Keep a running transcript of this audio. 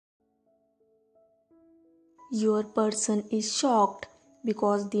Your person is shocked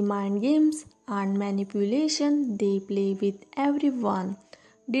because the mind games and manipulation they play with everyone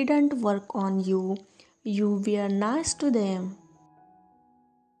didn't work on you. You were nice to them,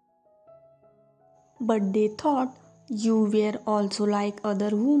 but they thought you were also like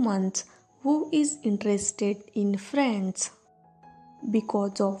other women who is interested in friends,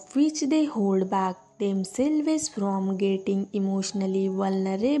 because of which they hold back themselves from getting emotionally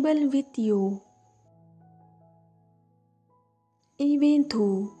vulnerable with you. Even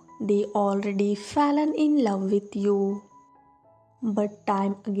though they already fallen in love with you. But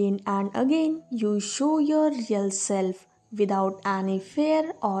time again and again you show your real self without any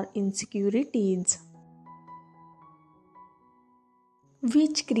fear or insecurities,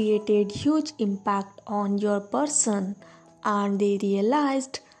 which created huge impact on your person, and they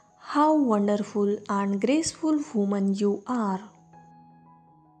realized how wonderful and graceful woman you are.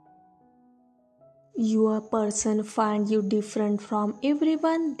 Your person find you different from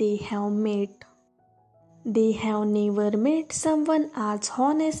everyone they have met. They have never met someone as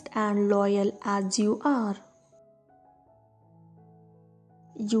honest and loyal as you are.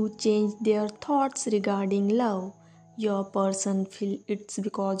 You change their thoughts regarding love. Your person feel it's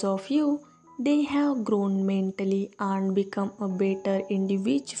because of you. They have grown mentally and become a better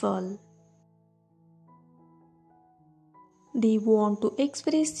individual. They want to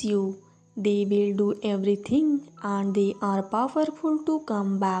express you. They will do everything and they are powerful to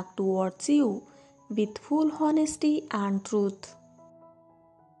come back towards you with full honesty and truth.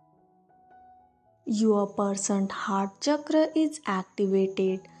 Your person's heart chakra is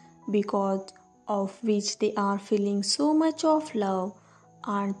activated, because of which they are feeling so much of love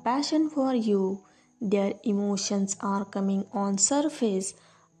and passion for you. Their emotions are coming on surface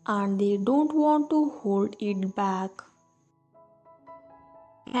and they don't want to hold it back.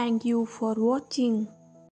 Thank you for watching.